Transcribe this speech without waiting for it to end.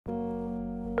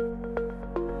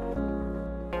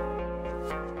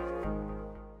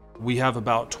We have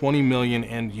about 20 million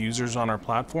end users on our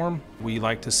platform. We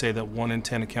like to say that 1 in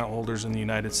 10 account holders in the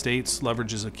United States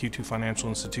leverages a Q2 financial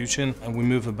institution, and we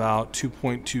move about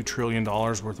 $2.2 trillion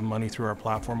worth of money through our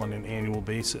platform on an annual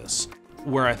basis.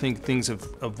 Where I think things have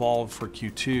evolved for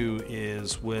Q2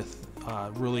 is with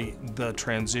really the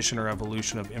transition or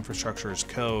evolution of infrastructure as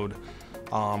code.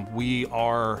 We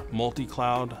are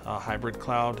multi-cloud, hybrid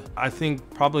cloud. I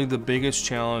think probably the biggest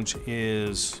challenge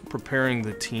is preparing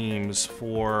the teams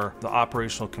for the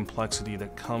operational complexity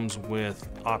that comes with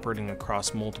operating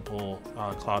across multiple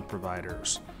cloud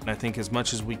providers. And I think as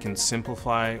much as we can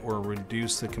simplify or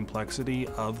reduce the complexity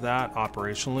of that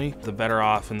operationally, the better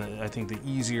off, and I think the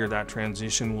easier that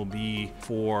transition will be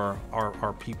for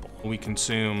our people. We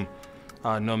consume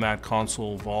Nomad,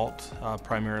 Consul, Vault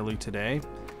primarily today.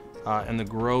 And the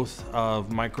growth of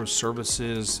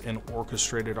microservices and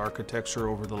orchestrated architecture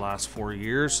over the last 4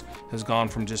 years has gone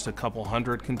from just a couple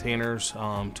hundred containers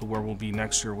to where we'll be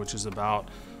next year, which is about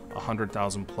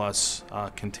 100,000 plus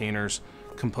containers,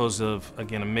 composed of,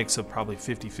 again, a mix of probably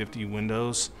 50-50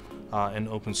 Windows and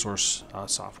open source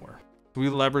software. We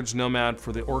leverage Nomad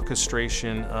for the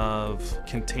orchestration of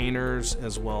containers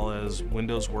as well as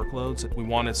Windows workloads. We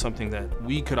wanted something that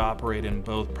we could operate in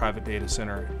both private data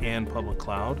center and public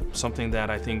cloud, something that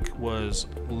I think was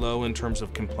low in terms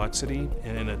of complexity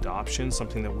and in adoption,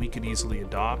 something that we could easily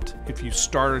adopt. If you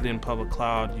started in public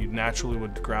cloud, you naturally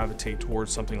would gravitate towards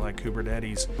something like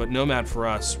Kubernetes, but Nomad for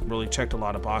us really checked a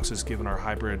lot of boxes given our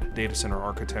hybrid data center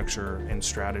architecture and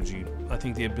strategy. I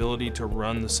think the ability to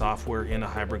run the software in a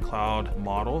hybrid cloud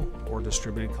model or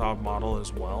distributed cloud model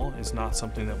as well is not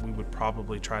something that we would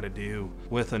probably try to do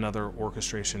with another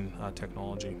orchestration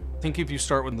technology. I think if you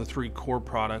start with the 3 core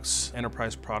products,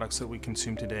 enterprise products that we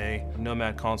consume today,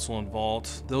 Nomad, Consul, and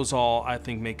Vault, those all I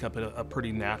think make up a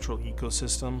pretty natural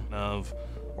ecosystem of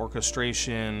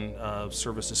orchestration, of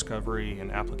service discovery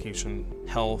and application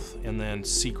health, and then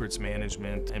secrets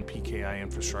management and PKI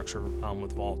infrastructure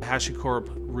with Vault.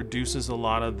 HashiCorp reduces a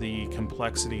lot of the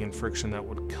complexity and friction that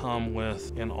would come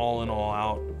with an all-in,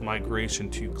 all-out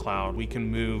migration to cloud. We can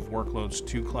move workloads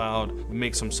to cloud,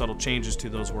 make some subtle changes to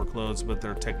those workloads, but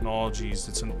they're technologies.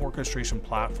 It's an orchestration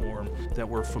platform that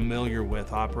we're familiar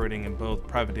with operating in both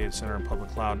private data center and public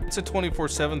cloud. It's a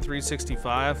 24/7,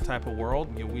 365 type of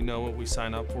world. We know what we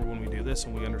sign up for when we do this,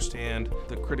 and we understand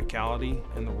the criticality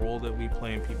and the role that we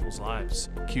play in people's lives.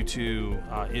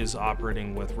 Q2 is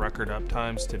operating with record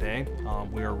uptimes today.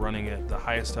 We are running at the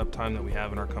highest uptime that we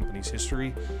have in our company's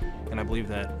history, and I believe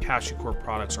that HashiCorp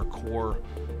products are core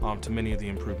to many of the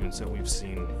improvements that we've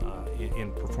seen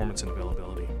in performance and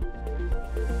availability.